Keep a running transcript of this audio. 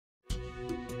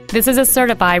This is a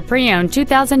certified pre-owned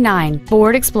 2009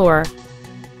 Ford Explorer.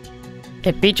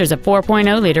 It features a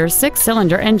 4.0-liter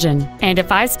six-cylinder engine and a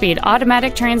 5-speed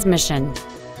automatic transmission.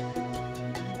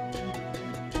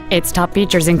 Its top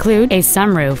features include a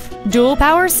sunroof, dual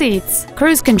power seats,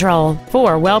 cruise control,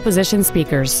 4 well-positioned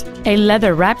speakers, a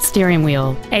leather-wrapped steering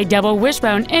wheel, a double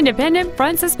wishbone independent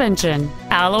front suspension,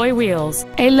 alloy wheels,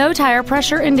 a low tire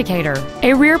pressure indicator,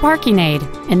 a rear parking aid,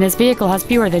 and this vehicle has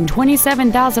fewer than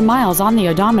 27,000 miles on the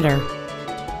odometer.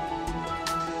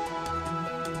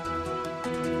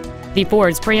 The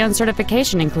Ford's pre-owned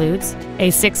certification includes a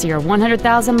 6-year,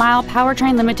 100,000-mile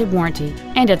powertrain limited warranty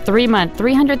and a 3-month,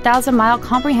 300,000-mile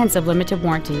comprehensive limited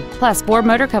warranty, plus Ford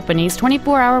Motor Company's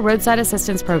 24-hour roadside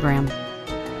assistance program.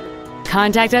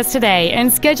 Contact us today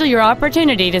and schedule your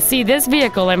opportunity to see this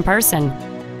vehicle in person.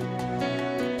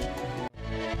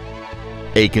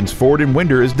 Akins Ford in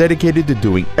Winder is dedicated to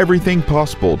doing everything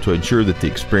possible to ensure that the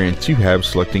experience you have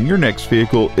selecting your next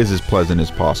vehicle is as pleasant as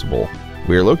possible.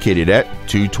 We are located at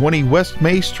 220 West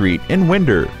May Street in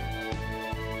Winder.